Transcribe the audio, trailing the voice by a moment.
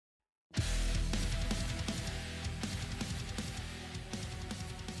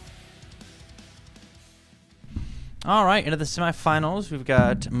All right, into the semifinals, we've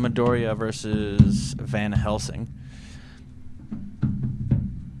got Midorya versus Van Helsing.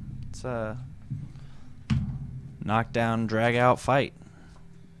 It's a knockdown, drag-out fight.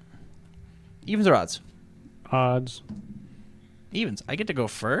 Evens or odds? Odds. Evens. I get to go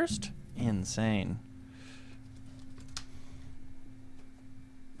first? Insane.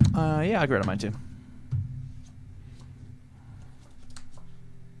 Yeah, I agree on mine too.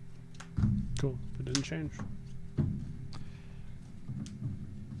 Cool. It didn't change.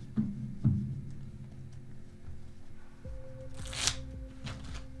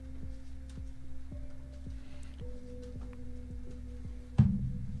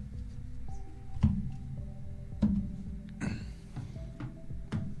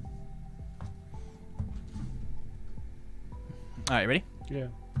 All right, ready? Yeah.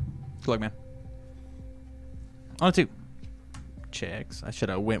 Good luck, man. On a 2. Checks. I should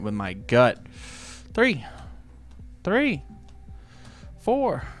have went with my gut. 3. 3.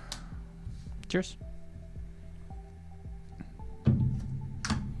 4. Cheers.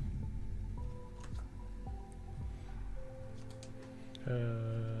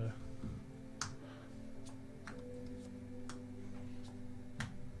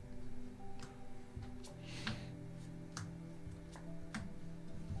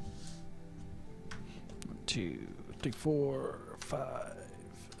 Two, three, 4, 5,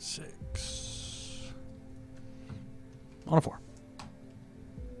 6. On a 4.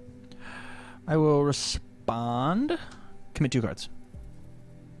 I will respond. Commit 2 cards.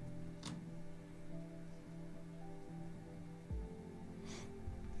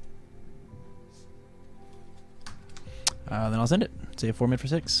 Then I'll send it. Save 4 mid for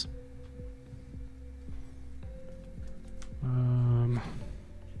 6.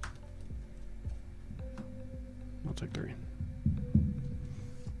 I'll take 3.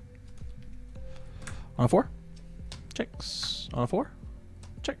 On a 4. Checks. On a 4.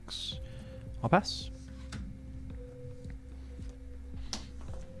 Checks. I'll pass.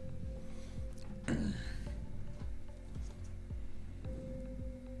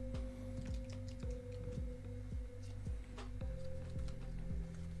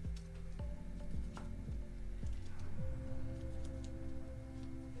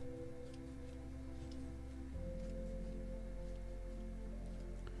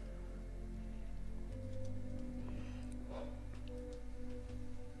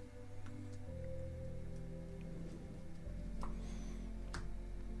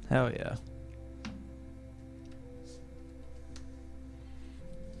 Hell yeah.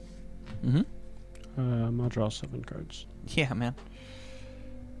 I'll draw 7 cards. Yeah, man.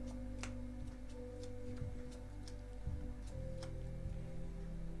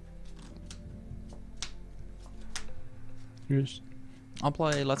 Yours. I'll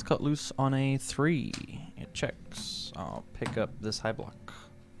play Let's Cut Loose on a 3. It checks. I'll pick up this high block.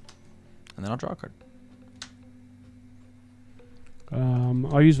 And then I'll draw a card.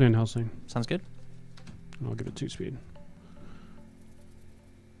 I'll use Van Helsing. Sounds good. And I'll give it 2 speed.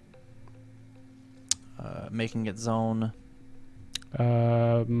 Making it zone.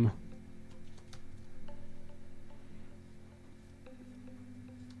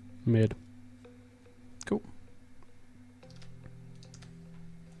 Mid. Cool.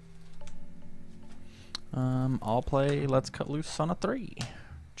 I'll play Let's Cut Loose on a 3.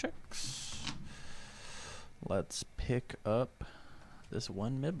 Checks. Let's pick up this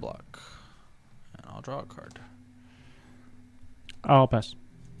 1 mid block. And I'll draw a card. I'll pass.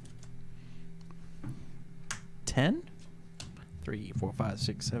 10. 3, 4, 5,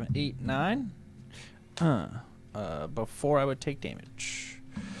 6, 7, 8, 9. Before I would take damage,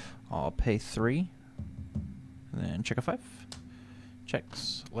 I'll pay 3. And then check a 5.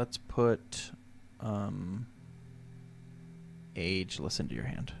 Checks. Let's put Ageless into your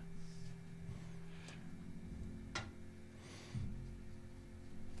hand.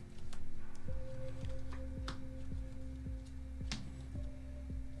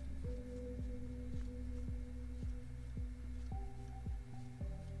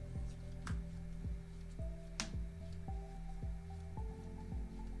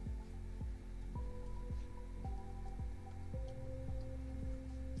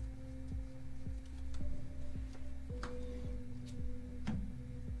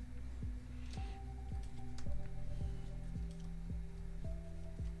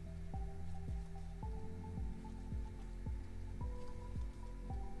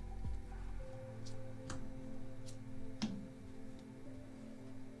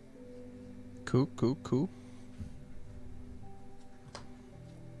 Cool.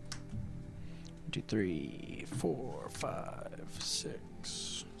 2, 3, 4, 5,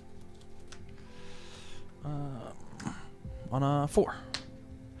 6. On a 4.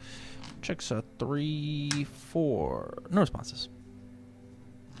 Checks a 3, 4. No responses.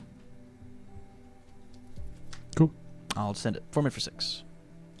 Cool. I'll send it. 4 mid for 6.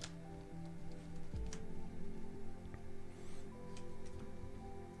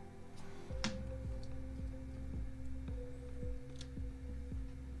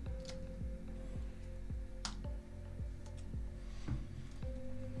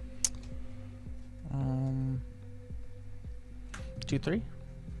 Two, 3.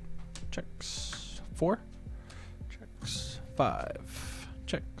 Checks. 4. Checks. 5.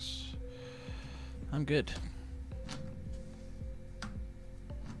 Checks. I'm good.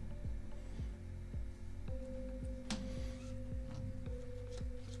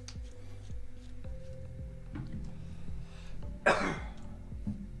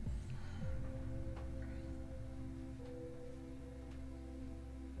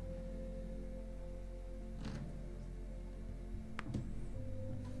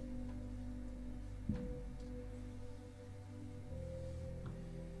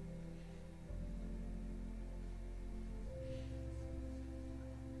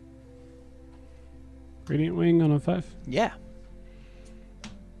 Radiant Wing on a 5. Yeah.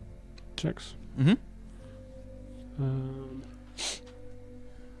 Checks. Mm-hmm.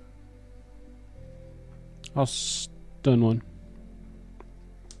 I'll stun one.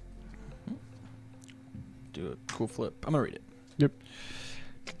 Do a cool flip. I'm gonna read it. Yep.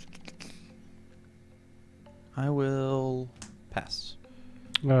 I will pass.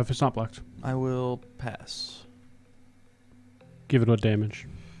 If it's not blocked, I will pass. give it what damage?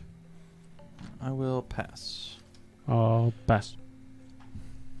 I will pass. I'll pass.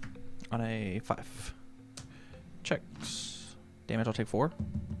 On a 5. Checks. Damage, I'll take 4.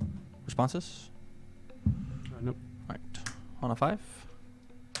 Responses? Nope. Alright. On a 5.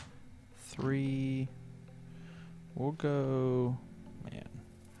 3. We'll go... Man.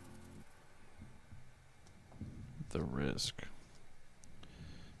 The risk.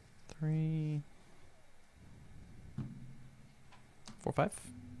 3. 4, 5.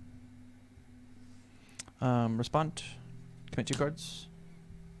 Respond. Commit 2 cards.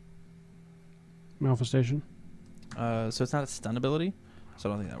 Manifestation. So it's not a stun ability, so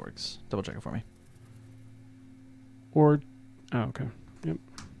I don't think that works. Double check it for me. Or, oh, okay. Yep.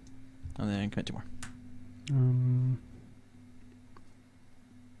 And then commit 2 more.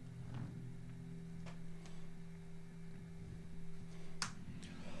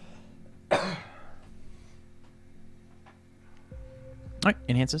 Alright,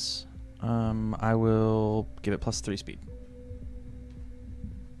 enhances. I will give it +3 speed.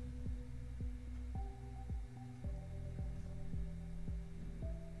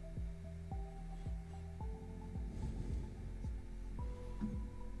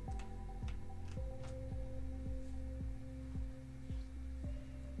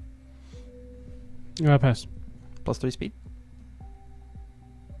 Pass. +3 speed.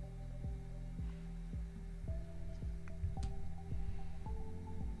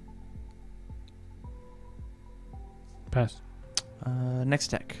 Pass. Next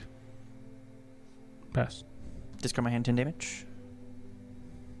attack. Pass. Discard my hand 10 damage.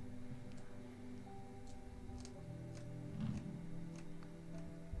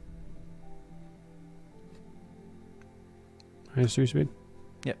 -3 speed.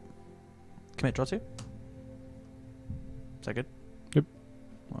 Commit, draw 2. Is that good? Yep.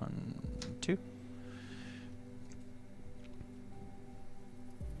 1, 2.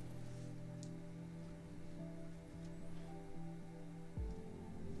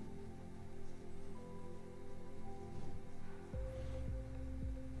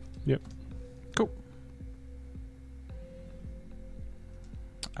 Yep. Cool.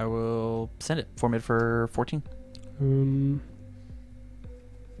 I will send it. 4 mid for 14.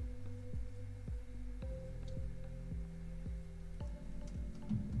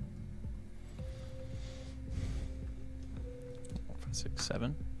 Six,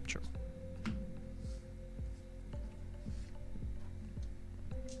 7. Sure.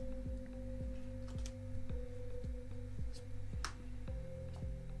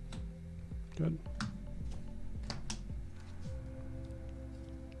 Good.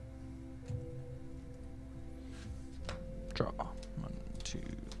 Draw. 1, 2,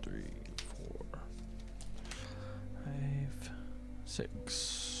 3, 4, 5,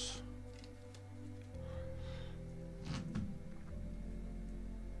 6.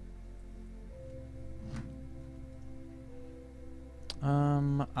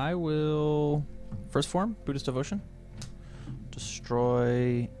 I will first form Buddhist Devotion.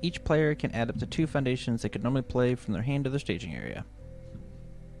 Destroy. Each player can add up to 2 foundations they could normally play from their hand to their staging area.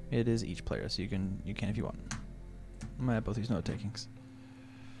 It is each player, so you can if you want. I'm gonna add both these note takings.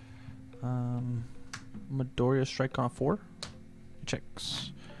 Midorya strike on a 4.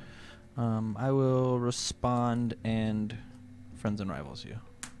 Checks. I will respond and friends and rivals you.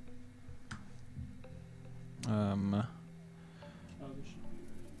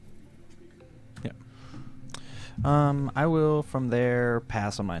 Yeah. I will from there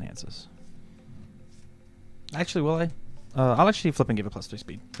pass on my enhances. Actually, will I? I'll actually flip and give it +3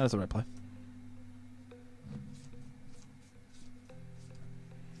 speed. That's the right play.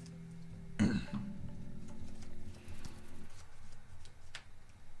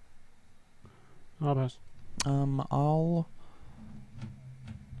 I'll pass. I'll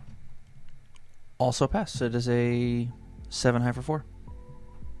also pass. It is a 7 high for 4.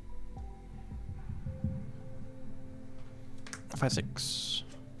 5, 6.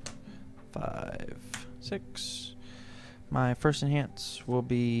 5, 6. My first enhance will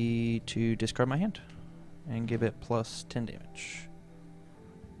be to discard my hand and give it +10 damage.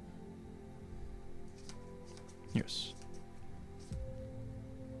 Yes.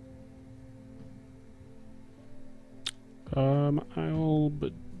 I'll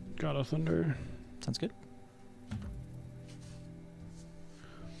but God of Thunder. Sounds good.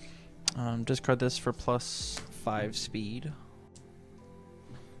 Discard this for +5 speed.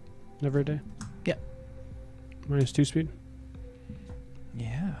 Never a day. Yeah. -2 speed.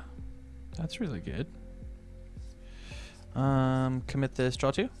 Yeah. That's really good. Commit this,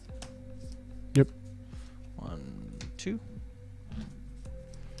 draw 2. Yep. 1, 2.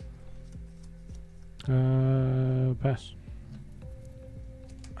 Pass.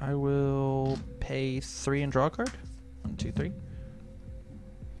 I will pay 3 and draw a card. 1, 2, 3.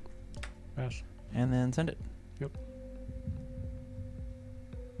 Pass. And then send it. Yep.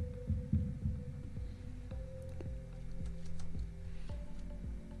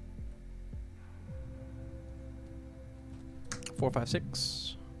 Four, 5,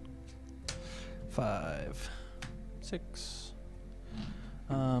 6. 5, 6.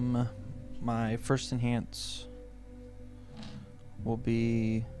 My first enhance will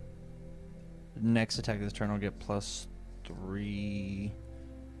be next attack this turn. I'll get +3.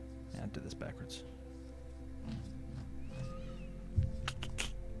 Yeah, I did this backwards.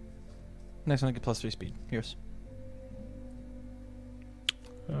 Next one, I get +3 speed. Here's.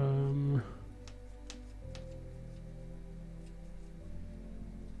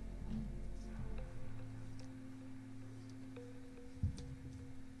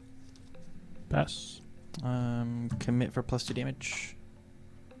 Pass. Commit for +2 damage.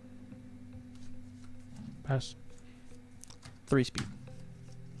 Pass. 3 speed.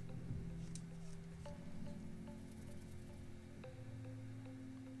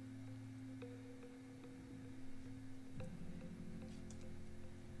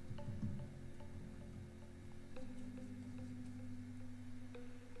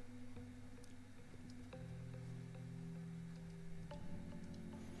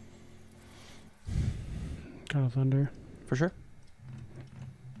 God of Thunder. For sure.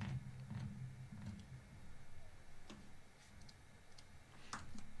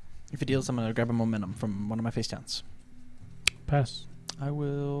 If it deals, I'm going to grab a momentum from one of my face downs. Pass. I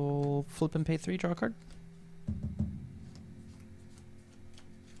will flip and pay 3, draw a card.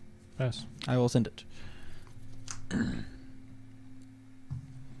 Pass. I will send it.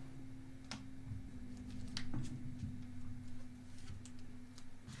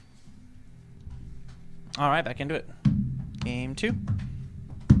 All right, back into it. Game 2.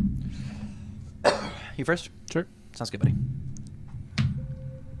 You first? Sure. Sounds good, buddy.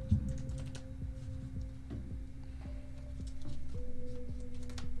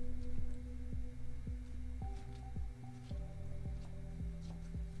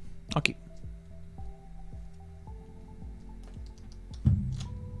 I'll keep.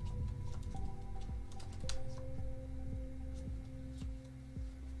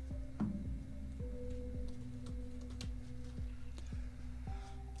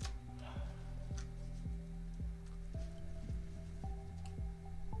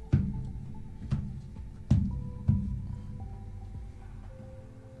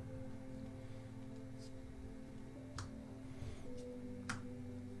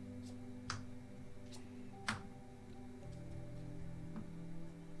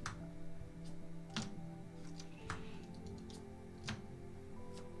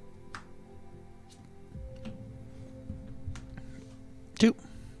 Two.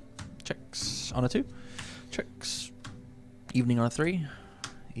 Checks on a 2. Checks. Evening on a 3.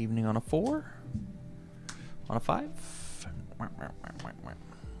 Evening on a 4. On a 5.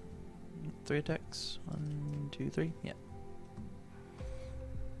 3 attacks. 1, 2, 3. Yeah.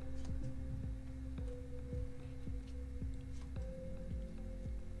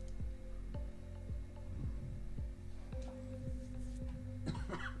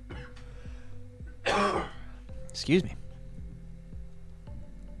 Excuse me.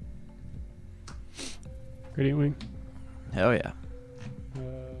 Radiant Wing. Hell yeah.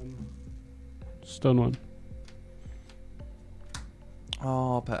 Stone 1.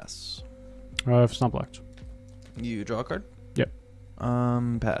 I'll pass. If it's not blocked. You draw a card? Yep.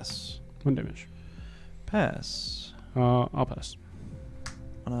 Pass. 1 damage. Pass. I'll pass.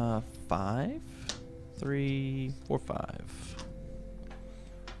 5, 3, 4, 5.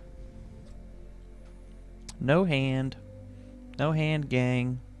 No hand. No hand,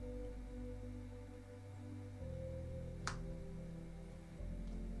 gang.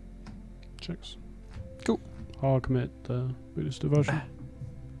 Checks. Cool. I'll commit the Buddhist Devotion.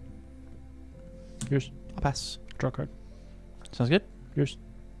 Yours. I'll pass. Draw a card. Sounds good. Yours.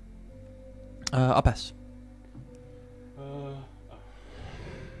 I'll pass.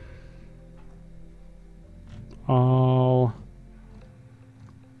 I'll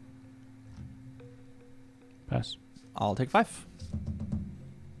pass. I'll take 5.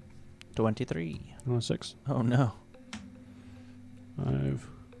 23. 6. Oh no. 5.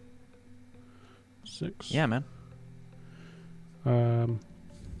 6. Yeah, man.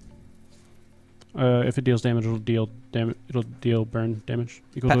 If it deals damage, it'll deal burn damage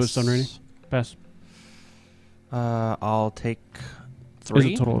equal to its stun rating. Pass. I'll take There's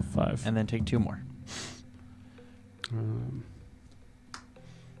 3. a total of 5. And then take 2 more.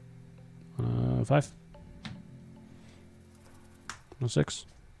 5. 6.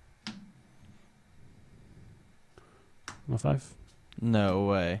 5. No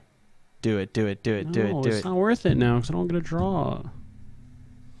way. Do it, do it, do it, do No, it, do it's it. not worth it now because I don't get a draw.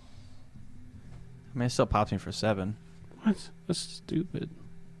 I mean, it still pops me for 7. What? That's stupid.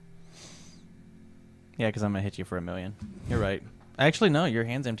 Yeah, because I'm going to hit you for 1 million. You're right. Actually, no, your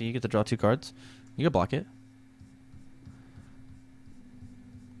hand's empty. You get to draw 2 cards. You can block it.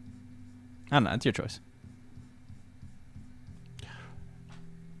 I don't know. It's your choice.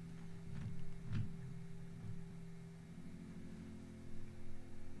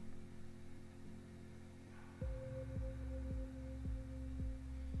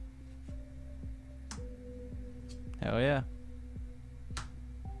 Hell yeah.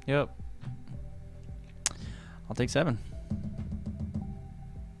 Yep. I'll take 7.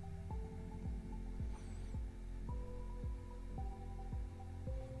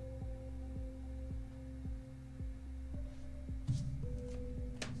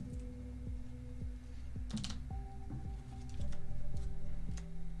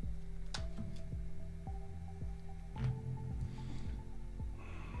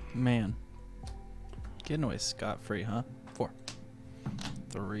 Man. Getting away scot-free, huh? 4.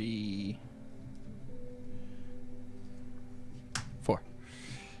 3. 4.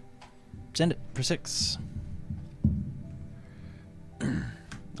 Send it for 6.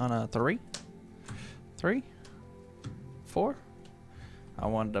 On a 3. 3. 4. I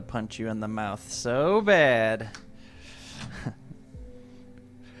wanted to punch you in the mouth so bad.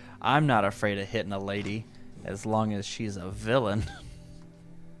 I'm not afraid of hitting a lady as long as she's a villain.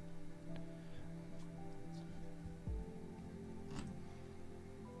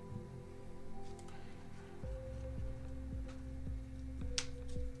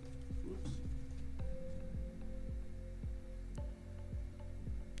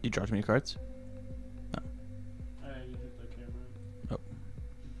 You draw too many cards? No. You hit the camera. Oh.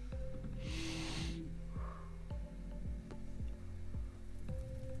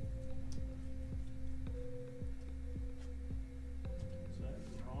 Is that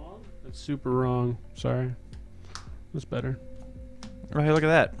wrong? That's super wrong. Sorry. That's better. Oh, hey, look at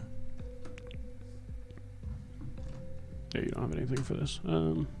that. Yeah, you don't have anything for this.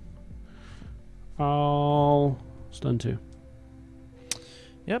 I'll stun 2.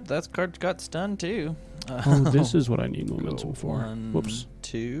 Yep, that card got stunned too. Oh, this is what I need momentum Go for. 1, Whoops.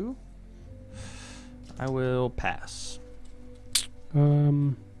 2. I will pass.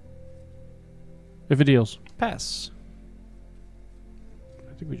 If it deals. Pass.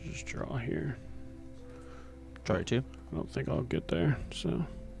 I think we just draw here. Draw your 2. I don't think I'll get there, so...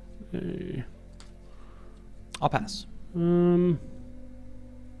 I'll pass.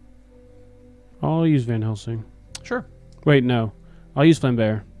 I'll use Van Helsing. Sure. Wait, no. I'll use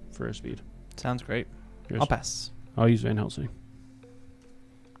Flambear for a speed. Sounds great. Yours. I'll pass. I'll use Van Helsing.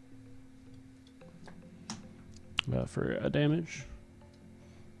 For a damage.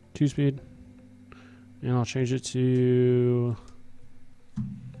 2 speed. And I'll change it to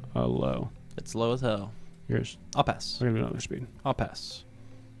a low. It's low as hell. Yours. I'll pass. We're gonna do another speed. I'll pass.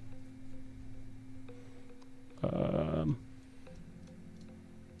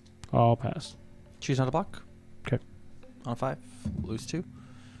 I'll pass. Choose not to block. 'Kay. On a 5. Lose 2.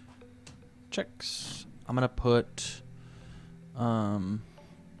 Checks. I'm gonna put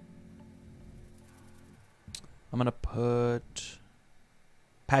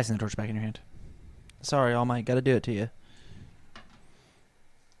passing the torch back in your hand. Sorry, All Might, gotta do it to you.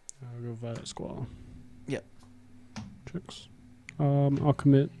 I'll go Violet Squall. Yep. Checks. I'll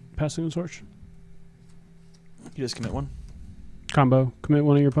commit passing the torch. You just commit one. Combo. Commit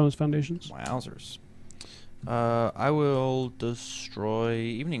one of your opponent's foundations. Wowzers. I will destroy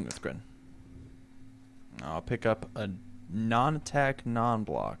Evening with Grin. I'll pick up a non-attack,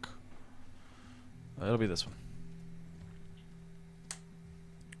 non-block. It'll be this one.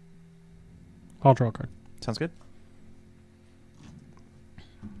 I'll draw a card. Sounds good.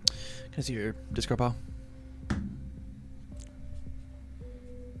 Can I see your discard pile?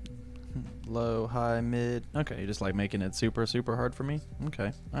 Low, high, mid. Okay, you just like making it super, super hard for me?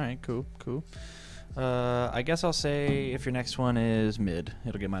 Okay. Alright, cool, cool. I guess I'll say if your next one is mid,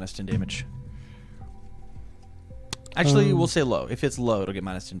 it'll get minus 10 damage. Actually, we'll say low. If it's low, it'll get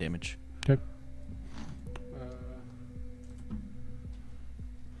minus 10 damage. Okay.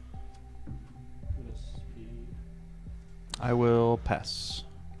 I will pass.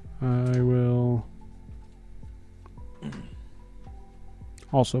 I will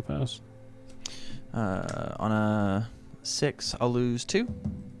also pass. On a 6, I'll lose 2.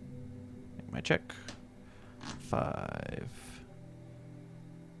 Make my check. 5,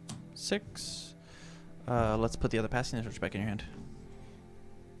 6. Let's put the other passing torch back in your hand.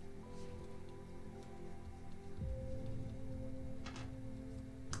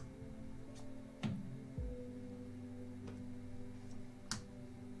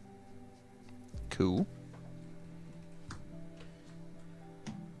 Cool.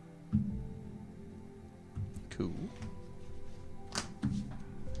 Cool.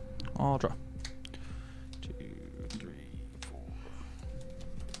 I'll draw. 2, 3, 4,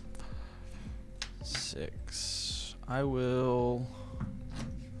 6. I will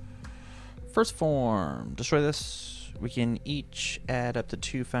first form. Destroy this. We can each add up to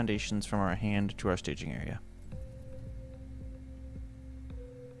 2 foundations from our hand to our staging area.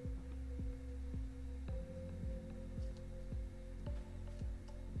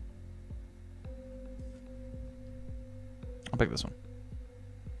 I'll pick this one.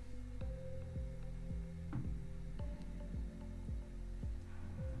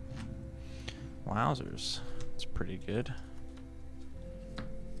 Wowzers. That's pretty good.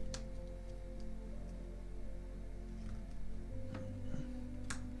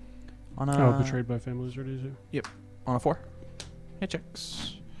 On a Betrayed by Families ready too. Yep. On a 4. Hit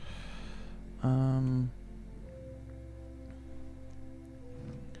checks.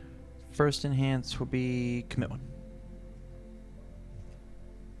 First enhance will be commit 1.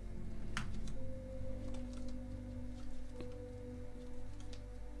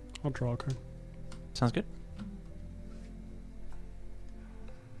 I'll draw a card. Sounds good.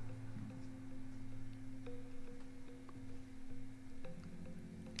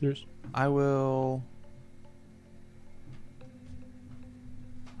 Yours. I will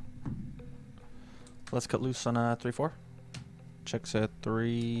let's cut loose on a 3-4. Checks at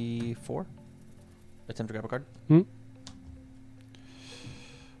 3-4. Attempt to grab a card.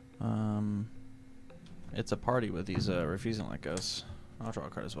 It's a party with these refusing let goes. I'll draw a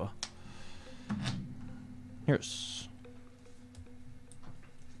card as well. Here's.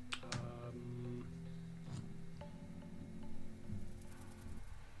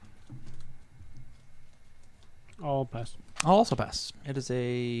 I'll pass. I'll also pass. It is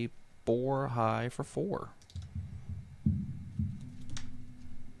a 4 high for 4.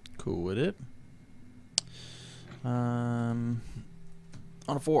 Cool with it. On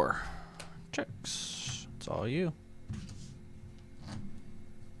a 4. Checks. It's all you.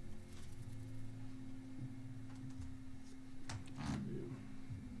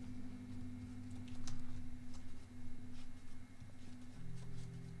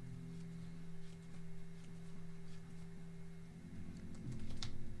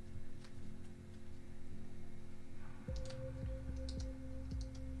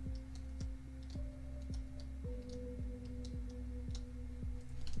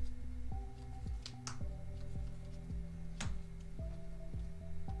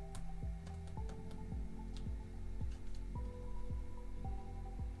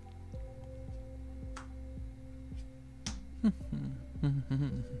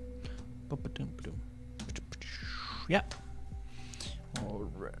 Yeah.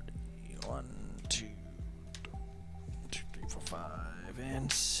 Already. 1, 2, 3, 4, 5,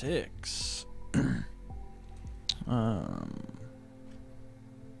 and 6.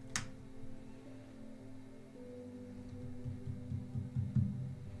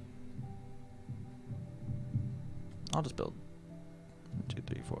 I'll just build 1, 2,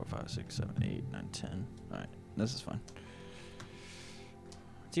 3, 4, 5, 6, 7, 8, 9, 10. All right, this is fun.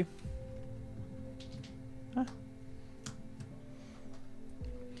 It's you. Huh.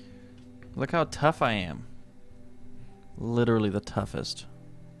 Look how tough I am. Literally the toughest.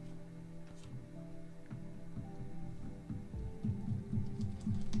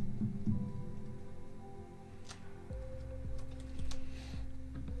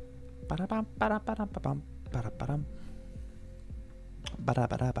 Ba-da-bum, ba-da-ba-dum, ba-da-ba-dum.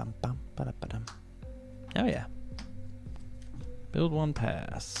 Ba-da-ba-da-bum, ba-da-ba-dum. Oh yeah. Build one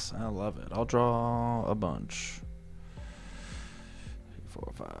pass. I love it. I'll draw a bunch. 3,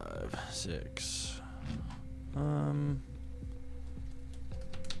 4, 5, 6.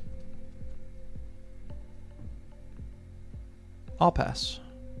 I'll pass.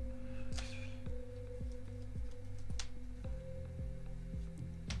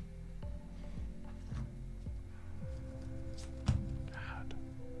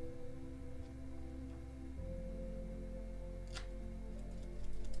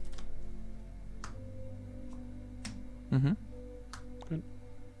 Mm-hmm. Good.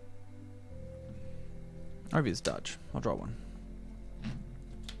 RV's dodge. I'll draw one.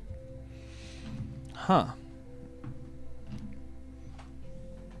 Huh.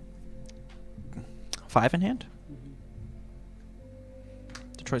 5 in hand?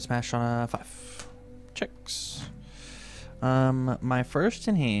 Detroit Smash on a 5. Checks. My first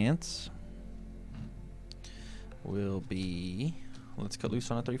enhance will be... Let's cut loose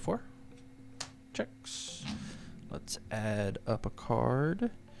on a 3-4. Checks. Let's add up a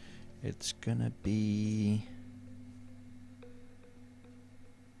card. It's gonna be...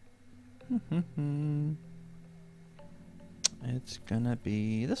 It's gonna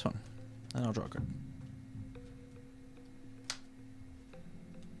be this one. And I'll draw a card.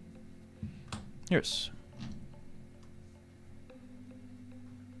 Yours.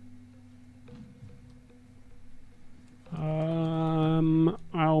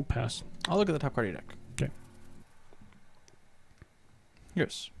 I'll pass. I'll look at the top card of your deck. Okay.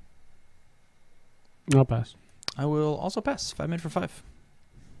 Yours. I'll pass. I will also pass. 5 mid for 5.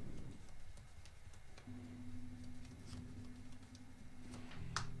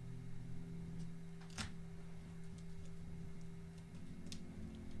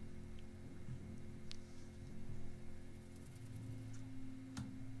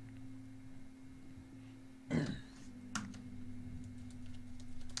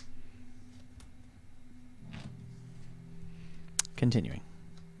 Continuing.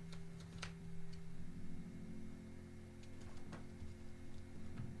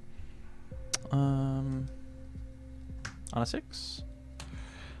 On a 6,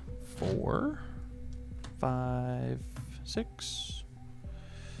 4, 5, 6.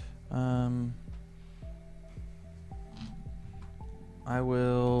 I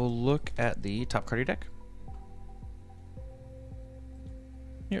will look at the top card of your deck.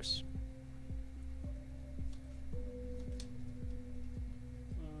 Yours.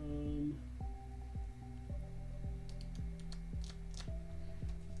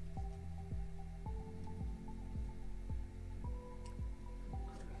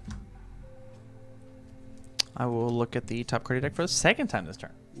 I will look at the top card of your deck for the second time this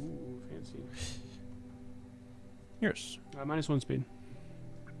turn. Ooh, fancy. Yours. -1 speed.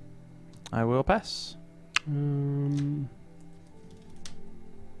 I will pass.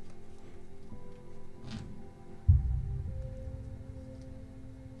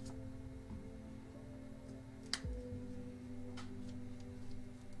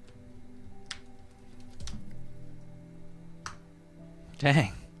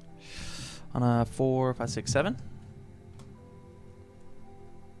 Dang. On a 4, 5, 6, 7.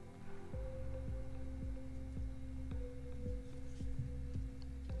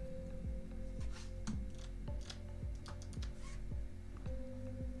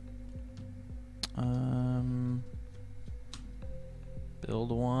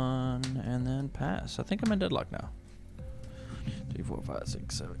 Build one and then pass. I think I'm in deadlock now. 3, 4, 5,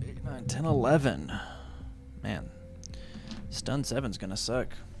 6, 7, 8, 9, 10, 11. Man, stun 7's gonna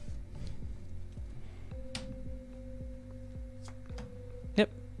suck. Yep.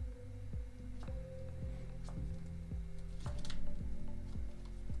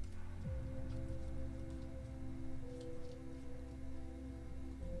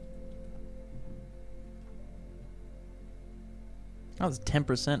 That was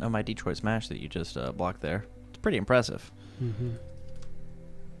 10% of my Detroit Smash that you just blocked there. It's pretty impressive. Mm-hmm.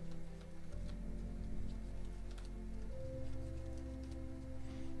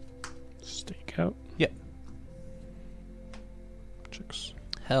 Stake out. Yep. Chicks.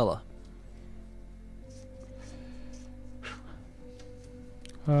 Hella.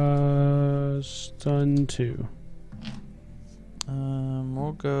 Stun 2.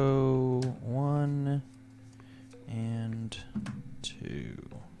 We'll go 1 and 2.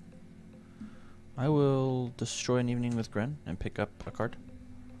 I will destroy an evening with Gren and pick up a card.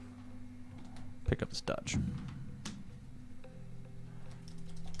 Pick up this dodge.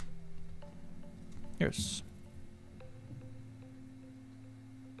 Here's.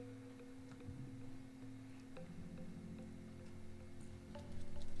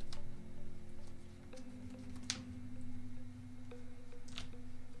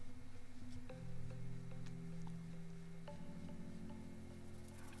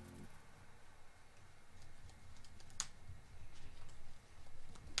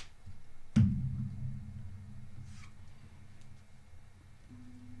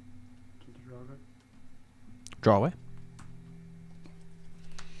 Draw away.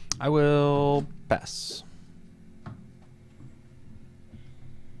 I will pass.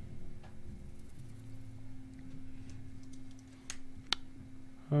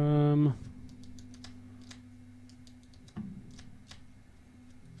 I'll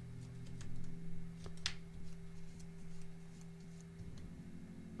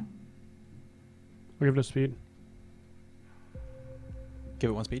give it a speed. Give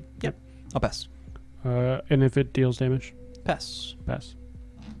it 1 speed? Yep. I'll pass. And if it deals damage? Pass. Pass.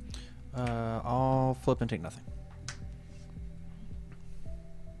 I'll flip and take nothing.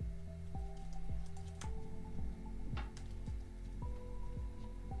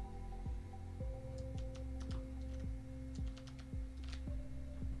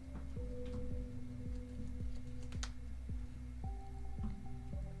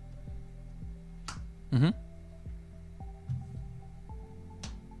 Mm-hmm.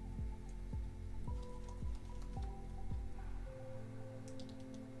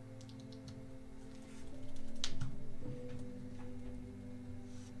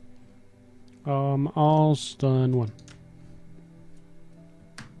 I'll stun 1.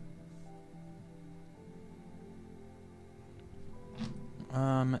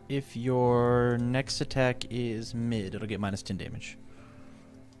 If your next attack is mid, it'll get -10 damage.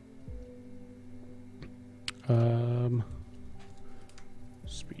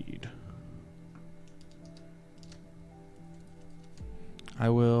 Speed. I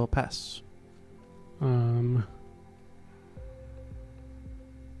will pass.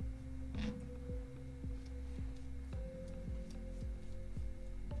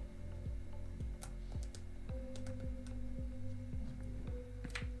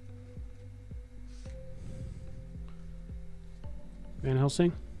 Van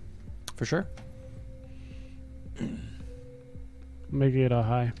Helsing? For sure. Make it a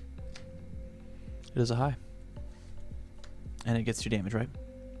high. It is a high. And it gets 2 damage, right?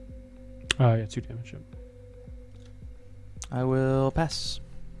 Yeah, 2 damage. Yep. I will pass.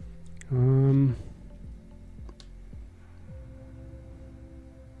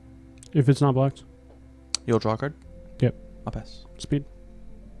 If it's not blocked? You'll draw a card? Yep. I'll pass. Speed.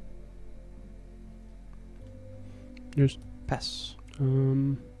 Yours. Pass.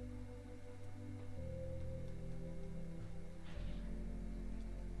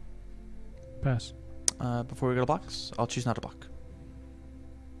 Pass. Before we go to blocks, I'll choose not to block.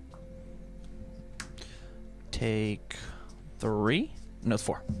 Take 3. No, it's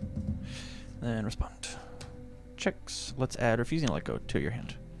 4. Then respond. Checks. Let's add refusing to let go to your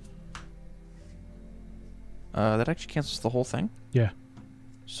hand. That actually cancels the whole thing. Yeah.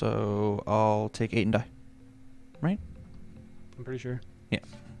 So I'll take 8 and die. Right? I'm pretty sure. Yeah.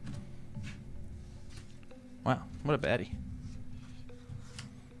 Wow, what a baddie.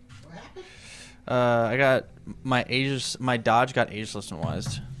 What happened? I got my ages. My dodge got ageless and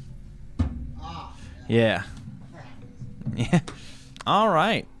wised. Ah. Yeah. Crap. Yeah. All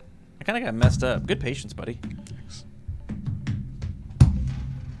right. I kind of got messed up. Good patience, buddy. Thanks.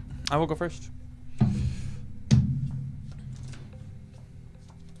 I will go first.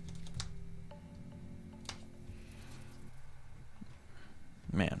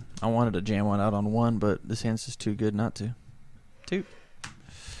 Man, I wanted to jam one out on 1, but this hand's just too good not to. 2.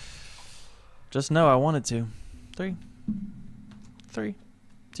 Just know I wanted to. 3. 3.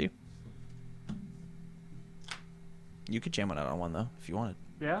 2. You could jam one out on 1, though, if you wanted.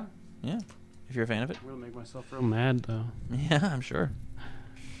 Yeah? Yeah, if you're a fan of it. I'm gonna make myself real mad, though. Yeah, I'm sure.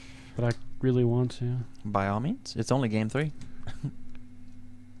 But I really want to. By all means. It's only game 3.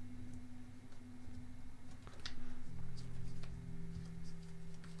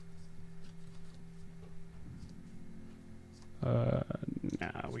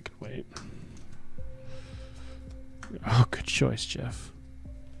 Nah, we can wait. Oh, good choice, Jeff.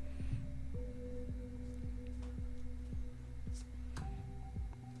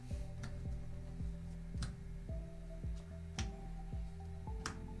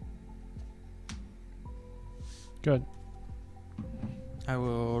 Good. I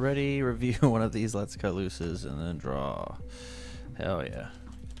will ready review one of these Let's Cut Looses and then draw. Hell yeah.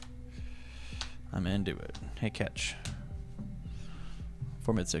 I'm into it. Hey, catch.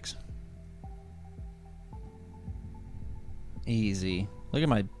 4 mid 6. Easy. Look at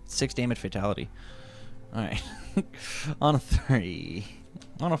my 6 damage fatality. Alright. On a 3.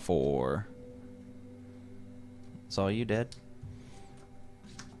 On a 4. Saw you dead.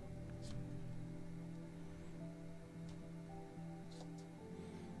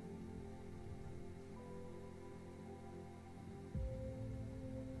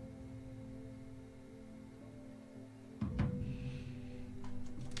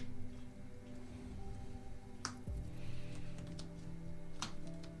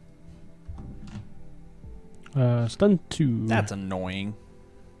 Stun 2. That's annoying.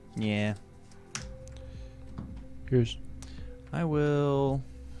 Yeah. Here's. I will.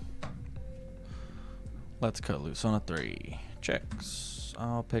 Let's cut loose on a 3. Checks.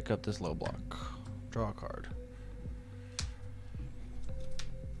 I'll pick up this low block. Draw a card.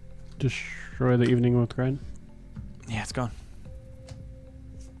 Destroy the evening with grind. Yeah, it's gone.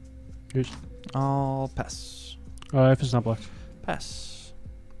 Here's. I'll pass. If it's not blocked. Pass.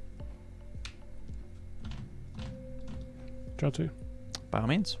 Draw 2. By all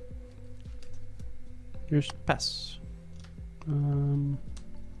means. Here's. Pass.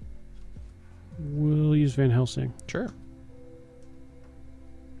 We'll use Van Helsing. Sure.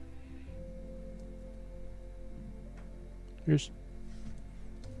 Here's.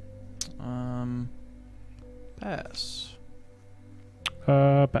 Pass.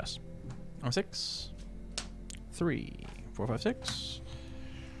 Pass. On 6. 3. 4, 5, 6.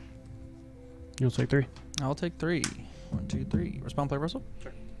 You'll take 3. I'll take 3. 1, 2, 3. Respond, play, Russell.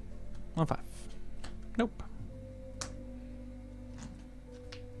 Sure. 1, 5. Nope.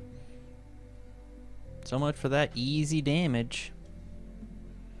 So much for that easy damage.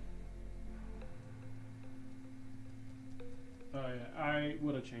 Oh yeah, I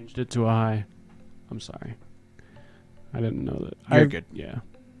would have changed it to a high. I'm sorry. I didn't know that. You're good. Yeah.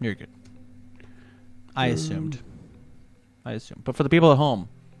 You're good. I assumed. I assumed. But for the people at home,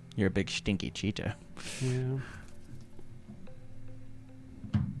 you're a big stinky cheetah. Yeah.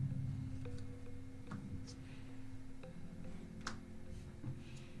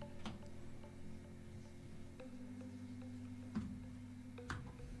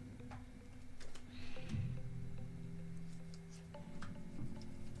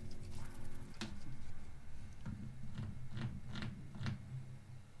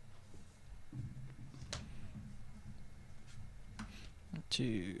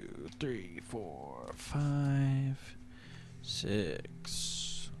 Two, 3, 4, 5,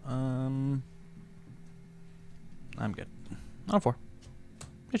 6. I'm good. On 4.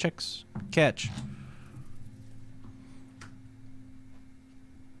 It checks. Catch.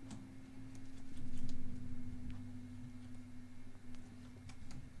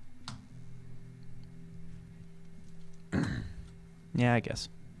 Yeah, I guess.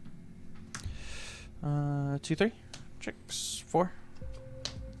 2, 3. Checks. 4.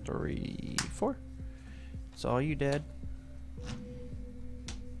 3, 4. Saw you dead. I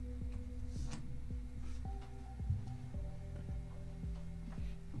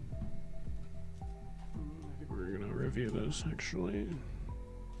think we're gonna review this actually.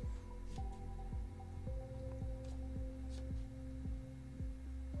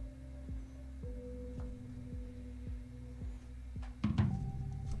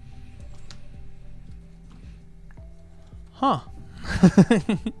 Huh.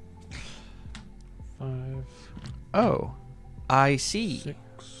 5, Oh. I see. 6,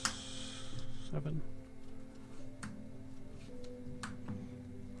 7.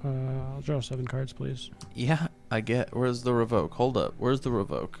 I'll draw 7 cards, please. Yeah, I get. Where's the revoke? Hold up. Where's the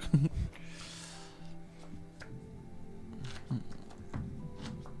revoke?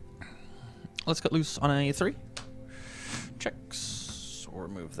 Let's cut loose on a 3. Checks. We'll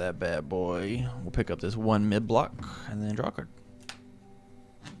remove that bad boy. We'll pick up this 1 mid block and then draw a card.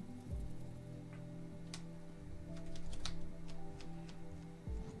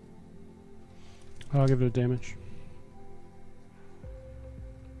 I'll give it a damage.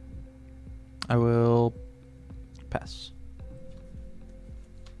 I will pass.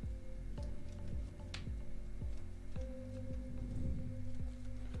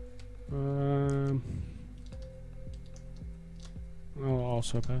 I'll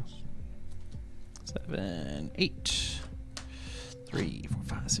also pass. 7, 8. 3, 4,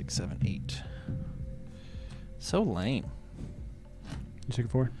 5, 6, 7, 8. So lame. You take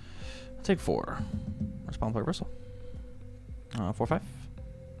 4. I'll take 4. Respond, play, bristle. 4, 5.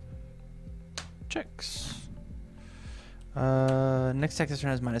 Checks. Next Texas turn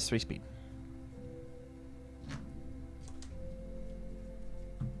has -3 speed.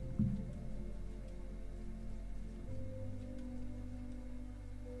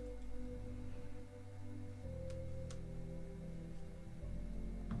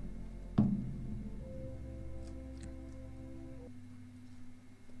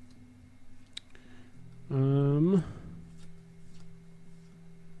 Um.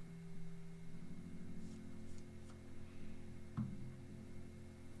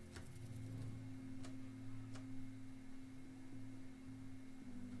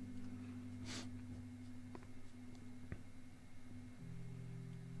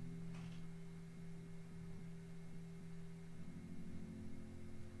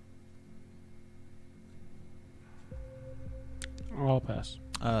 I'll pass.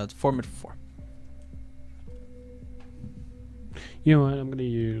 It's 4 mid 4. You know what? I'm gonna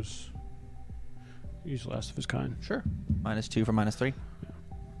use last of his kind. Sure. -2 for -3.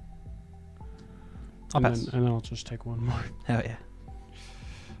 I'll And pass. then I'll just take one more. Hell yeah.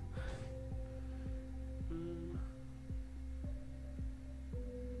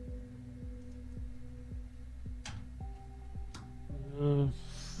 Uh,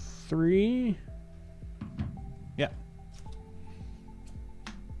 3. Yeah.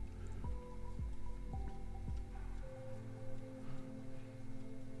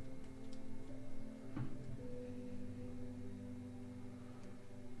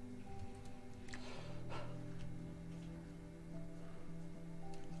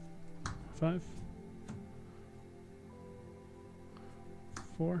 Five.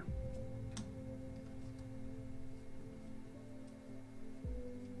 4.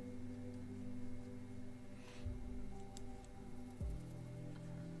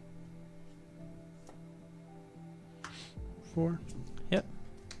 Four. Yep.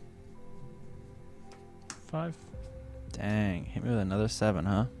 5. Dang. Hit me with another 7,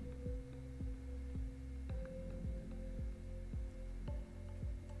 huh?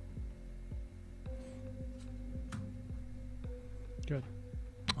 Good.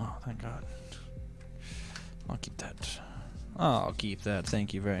 Oh, thank God. I'll keep that. I'll keep that.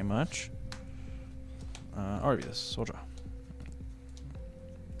 Thank you very much. Arvius, soldier.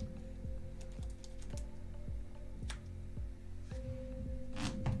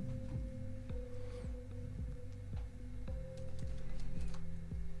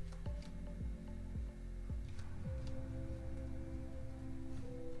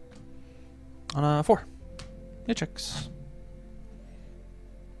 On a 4. It checks.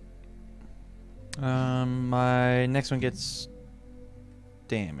 My next one gets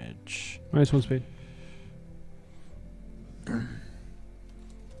damage. -1 speed.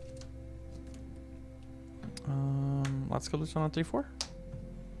 Let's go loose on a 3 4.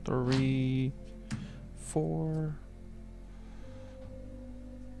 3 4.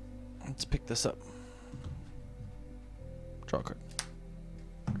 Let's pick this up. Draw a card.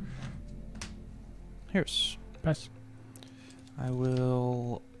 Here's. Pass. I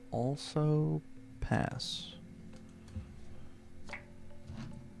will also pass.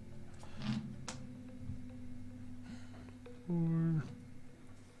 Four.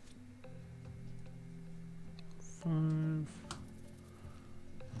 5.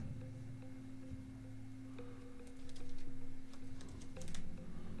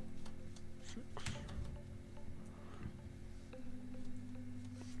 6.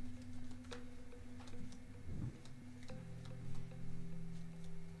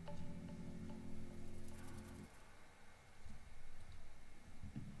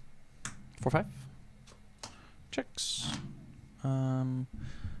 4 5. Checks.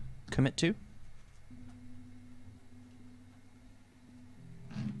 Commit 2.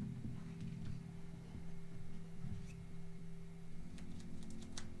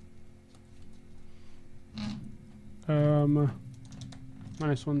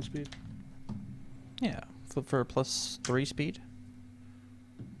 -1 speed. Yeah. Flip for a +3 speed.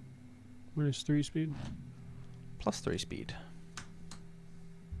 -3 speed. +3 speed.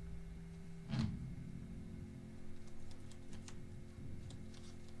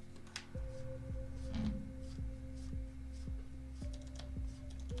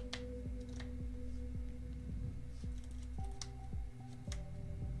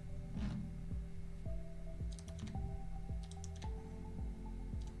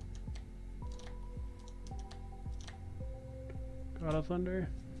 God of Thunder.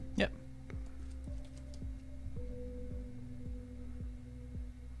 Yep.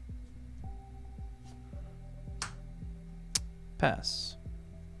 Pass.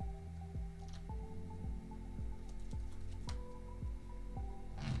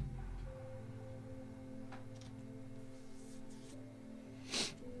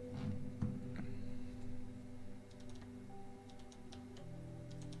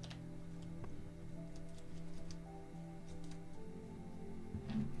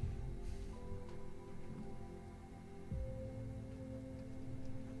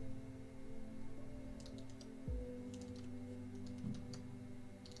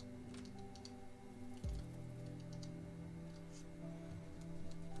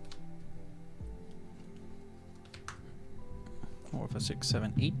 4, 5, 6,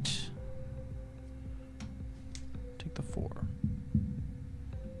 7, 8. Take the 4.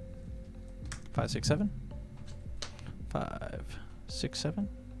 5, 6, 7. 5, 6, 7.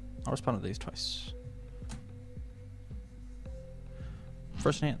 I'll respond to these twice.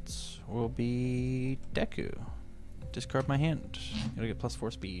 First enhance will be Deku. Discard my hand. It'll get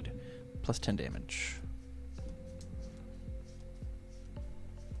 +4 speed, +10 damage.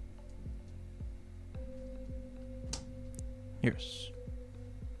 Here's.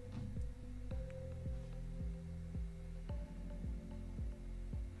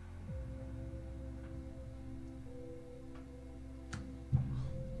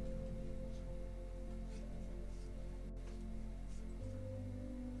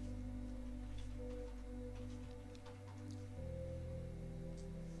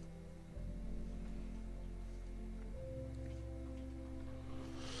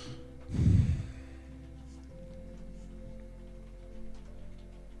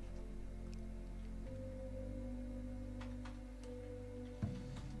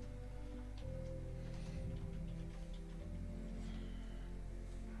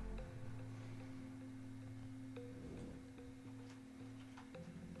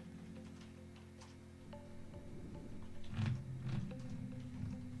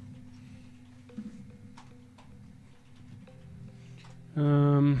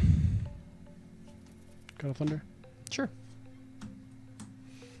 God of Thunder. Sure.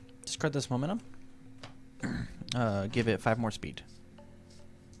 Discard this momentum. Give it 5 more speed.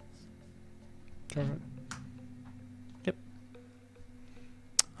 Alright. Yep.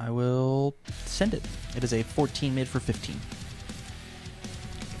 I will send it. It is a 14 mid for 15.